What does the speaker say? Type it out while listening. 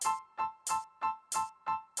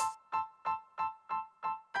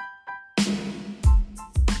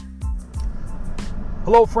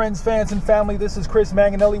Hello friends, fans, and family. This is Chris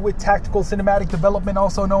Manganelli with Tactical Cinematic Development,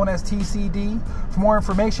 also known as TCD. For more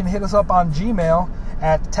information, hit us up on Gmail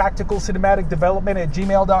at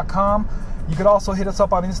tacticalcinematicdevelopment@gmail.com. You could also hit us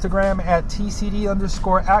up on Instagram at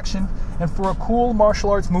TCD_action. And for a cool martial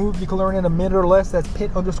arts move you can learn in a minute or less, that's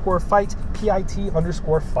pit_fight,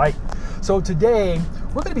 PIT_fight. So today,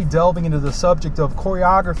 we're going to be delving into the subject of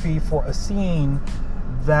choreography for a scene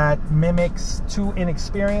that mimics two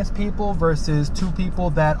inexperienced people versus two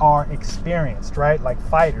people that are experienced, right? Like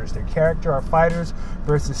fighters. Their character are fighters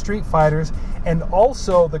versus street fighters. And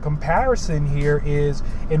also the comparison here is,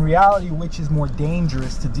 in reality, which is more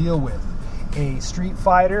dangerous to deal with? A street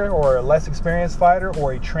fighter or a less experienced fighter,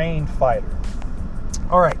 or a trained fighter?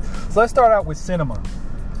 All right, so let's start out with cinema.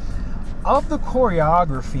 Of the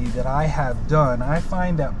choreography that I have done, I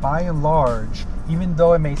find that by and large, even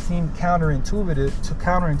though it may seem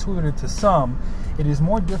counterintuitive to some, it is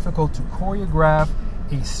more difficult to choreograph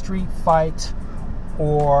a street fight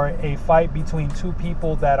or a fight between two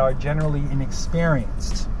people that are generally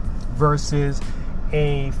inexperienced versus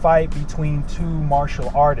a fight between two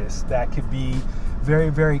martial artists that could be very,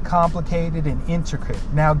 very complicated and intricate.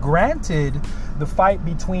 Now, granted, the fight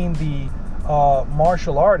between the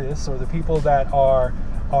martial artists, or the people that are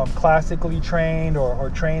classically trained or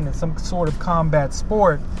trained in some sort of combat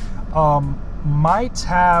sport, might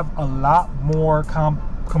have a lot more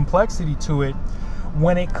complexity to it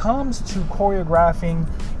when it comes to choreographing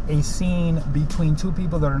a scene between two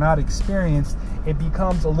people that are not experienced. It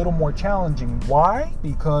becomes a little more challenging. Why?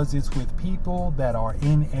 Because it's with people that are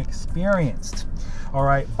inexperienced. All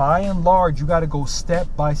right, by and large, you got to go step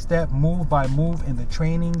by step, move by move, and the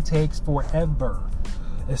training takes forever,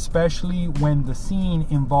 especially when the scene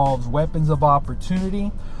involves weapons of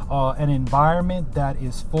opportunity, an environment that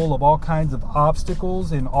is full of all kinds of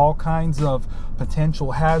obstacles and all kinds of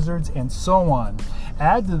potential hazards and so on.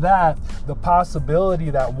 Add to that the possibility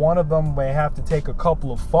that one of them may have to take a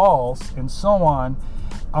couple of falls and so on,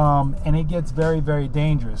 and it gets very, very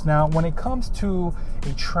dangerous. Now, when it comes to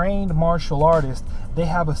a trained martial artist, they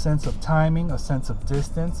have a sense of timing, a sense of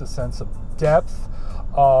distance, a sense of depth,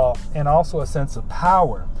 and also a sense of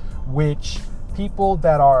power, which people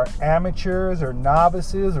that are amateurs or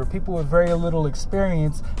novices or people with very little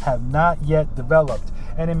experience have not yet developed.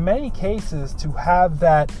 And in many cases, to have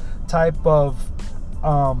that type of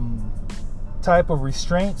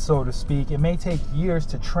restraint, so to speak, it may take years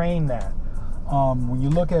to train that. When you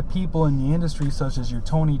look at people in the industry, such as your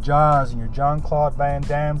Tony Jaa's and your Jean-Claude Van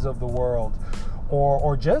Damme's of the world,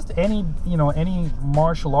 or just any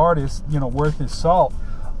martial artist, worth his salt,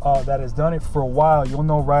 that has done it for a while, you'll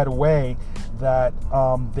know right away that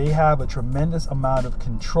they have a tremendous amount of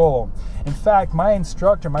control. In fact, my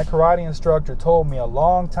karate instructor told me a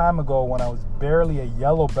long time ago when I was barely a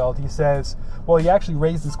yellow belt, he actually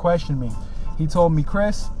raised this question to me. He told me,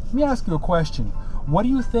 Chris, let me ask you a question. What do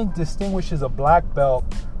you think distinguishes a black belt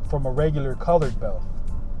from a regular colored belt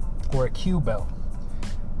or a Q belt?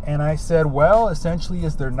 And I said, well, essentially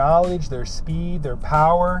it's their knowledge, their speed, their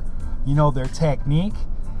power, their technique.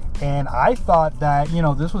 And I thought that,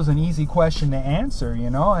 this was an easy question to answer,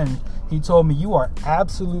 and he told me, you are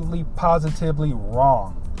absolutely positively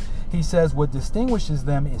wrong. He says what distinguishes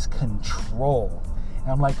them is control.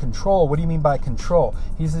 And I'm like, control? What do you mean by control?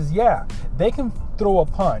 He says, yeah, they can throw a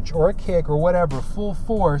punch or a kick or whatever full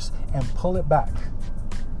force and pull it back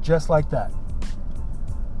just like that.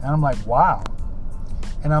 And I'm like, wow.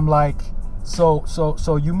 And I'm like, so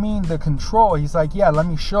you mean the control? He's like, yeah, let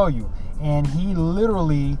me show you. And he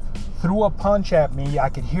literally threw a punch at me. I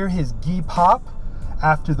could hear his gi pop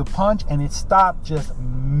after the punch, and it stopped just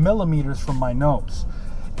millimeters from my nose.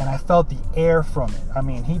 And I felt the air from it. I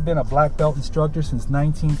mean, he'd been a black belt instructor since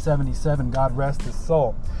 1977, God rest his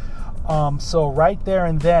soul. So right there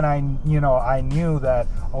and then, I knew that,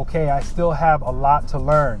 okay, I still have a lot to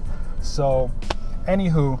learn. So,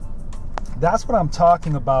 anywho, that's what I'm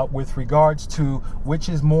talking about with regards to which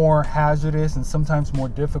is more hazardous and sometimes more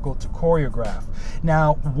difficult to choreograph.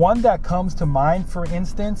 Now, one that comes to mind, for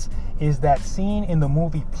instance, is that scene in the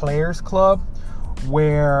movie Players Club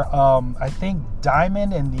where I think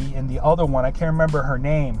Diamond and the other one, I can't remember her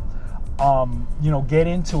name, get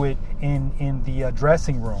into it in the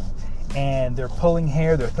dressing room, and they're pulling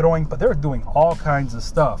hair, they're throwing, but they're doing all kinds of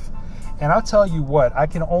stuff. And I'll tell you what, I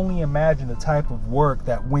can only imagine the type of work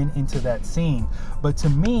that went into that scene. But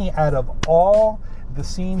to me, out of all the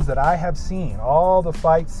scenes that I have seen, all the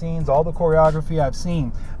fight scenes, all the choreography I've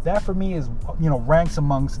seen, that for me is, ranks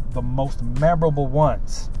amongst the most memorable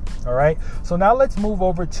ones. All right. So now let's move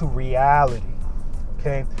over to reality.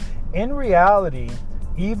 Okay. In reality,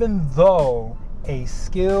 even though a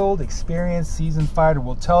skilled, experienced, seasoned fighter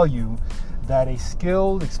will tell you that a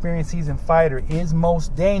skilled, experienced, seasoned fighter is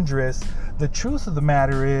most dangerous, the truth of the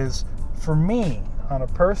matter is, for me, on a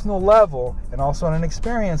personal level and also on an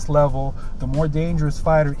experienced level, the more dangerous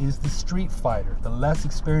fighter is the street fighter, the less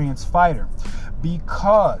experienced fighter,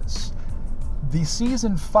 because the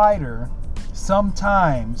seasoned fighter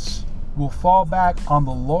sometimes will fall back on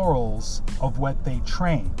the laurels of what they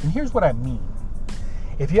train. And here's what I mean.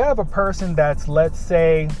 If you have a person that's, let's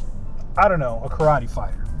say, I don't know, a karate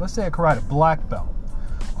fighter, let's say a karate black belt,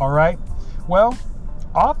 all right? Well,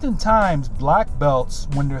 oftentimes black belts,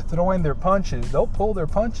 when they're throwing their punches, they'll pull their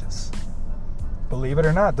punches. Believe it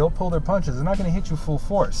or not, they'll pull their punches. They're not going to hit you full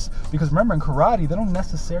force. Because remember, in karate, they don't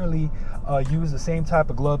necessarily use the same type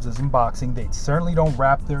of gloves as in boxing. They certainly don't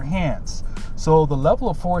wrap their hands. So the level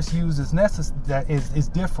of force used is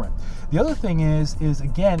different. The other thing is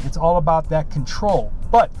again, it's all about that control.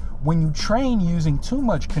 But when you train using too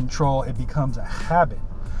much control, it becomes a habit.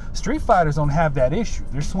 Street fighters don't have that issue.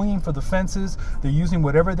 They're swinging for the fences. They're using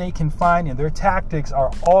whatever they can find, and their tactics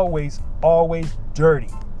are always dirty.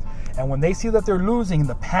 And when they see that they're losing and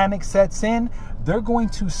the panic sets in, they're going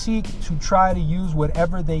to seek to try to use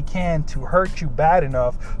whatever they can to hurt you bad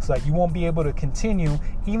enough so that you won't be able to continue,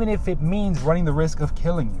 even if it means running the risk of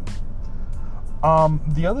killing you.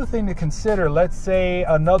 The other thing to consider, let's say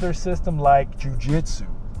another system like jiu-jitsu.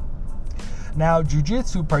 Now,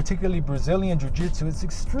 jiu-jitsu, particularly Brazilian jiu-jitsu, is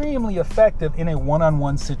extremely effective in a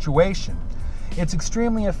one-on-one situation. It's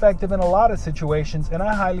extremely effective in a lot of situations, and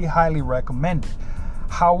I highly, highly recommend it.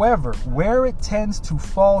 However, where it tends to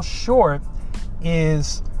fall short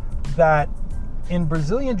is that in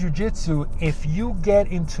Brazilian jiu-jitsu, if you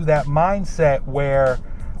get into that mindset where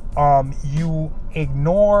you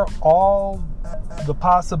ignore all the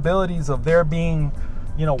possibilities of there being,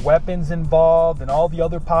 weapons involved and all the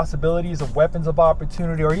other possibilities of weapons of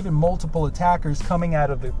opportunity or even multiple attackers coming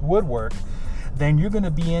out of the woodwork, then you're going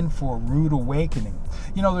to be in for a rude awakening.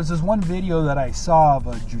 There's this one video that I saw of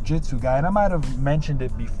a jiu-jitsu guy, and I might have mentioned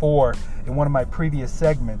it before in one of my previous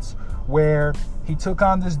segments, where he took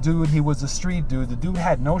on this dude. He was a street dude. The dude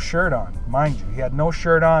had no shirt on, mind you. He had no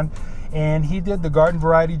shirt on, and he did the garden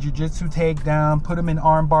variety jiu-jitsu takedown, put him in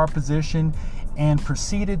armbar position, and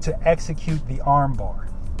proceeded to execute the armbar.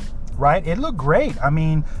 Right? It looked great. I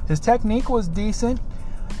mean, his technique was decent,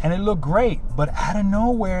 and it looked great. But out of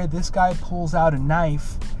nowhere, this guy pulls out a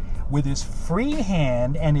knife with his free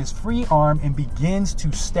hand and his free arm and begins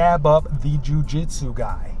to stab up the jiu-jitsu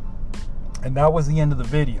guy. And that was the end of the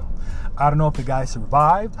video. I don't know if the guy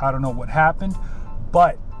survived. I don't know what happened.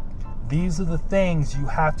 But these are the things you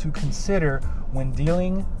have to consider when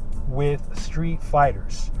dealing with street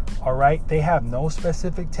fighters. All right? They have no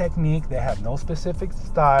specific technique. They have no specific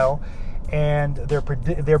style. And they're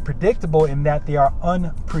predictable in that they are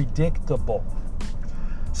unpredictable.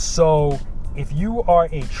 So if you are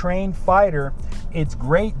a trained fighter, it's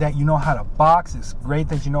great that you know how to box. It's great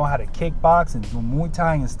that you know how to kickbox and do Muay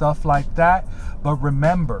Thai and stuff like that. But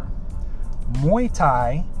remember, Muay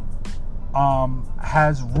Thai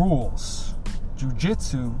has rules.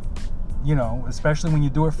 Jiu-jitsu, especially when you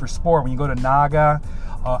do it for sport, when you go to Naga,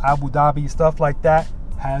 Abu Dhabi, stuff like that,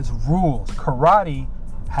 has rules. Karate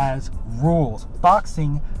has rules.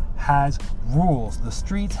 Boxing has rules. The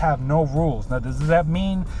streets have no rules. Now, does that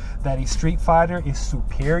mean that a street fighter is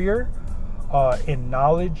superior in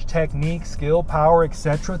knowledge, technique, skill, power,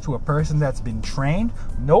 etc. to a person that's been trained?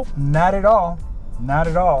 Nope, not at all. Not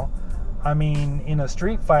at all. I mean, in a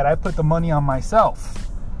street fight, I put the money on myself.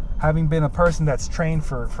 Having been a person that's trained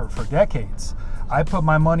for decades, I put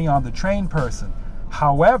my money on the trained person.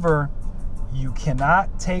 However, you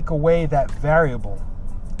cannot take away that variable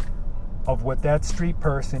of what that street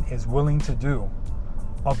person is willing to do,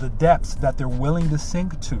 of the depths that they're willing to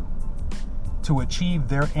sink to achieve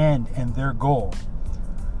their end and their goal.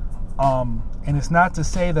 And it's not to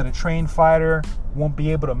say that a trained fighter won't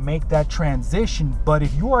be able to make that transition, but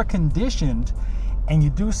if you are conditioned and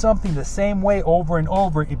you do something the same way over and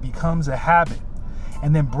over, it becomes a habit.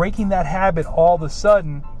 And then breaking that habit all of a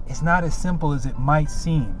sudden is not as simple as it might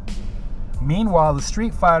seem. Meanwhile, the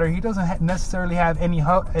street fighter, he doesn't necessarily have any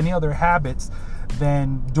other habits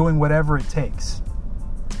than doing whatever it takes.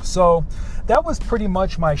 So that was pretty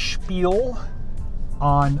much my spiel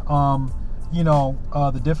on,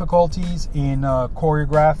 the difficulties in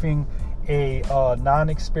choreographing a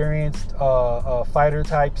non-experienced fighter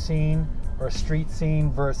type scene or street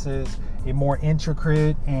scene versus a more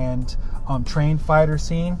intricate and trained fighter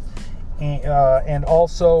scene, and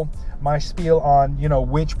also my spiel on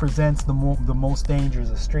which presents the most dangers,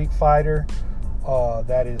 a street fighter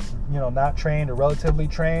that is, not trained or relatively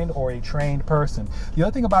trained, or a trained person. The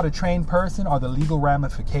other thing about a trained person are the legal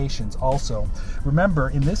ramifications also. Remember,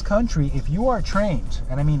 in this country, if you are trained,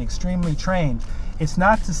 and I mean extremely trained, it's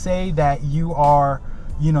not to say that you are,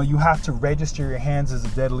 you have to register your hands as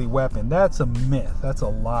a deadly weapon. That's a myth. That's a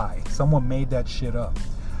lie. Someone made that shit up.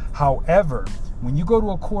 However, when you go to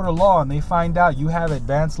a court of law and they find out you have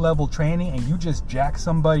advanced level training and you just jack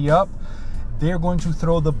somebody up, they're going to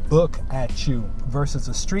throw the book at you, versus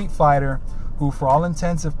a street fighter who, for all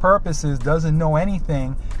intensive purposes, doesn't know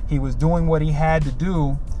anything. He was doing what he had to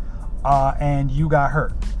do, and you got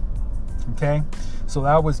hurt. Okay? So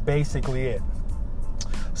that was basically it.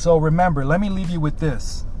 So remember, let me leave you with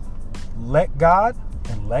this. Let God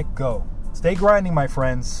and let go. Stay grinding, my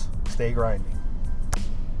friends. Stay grinding.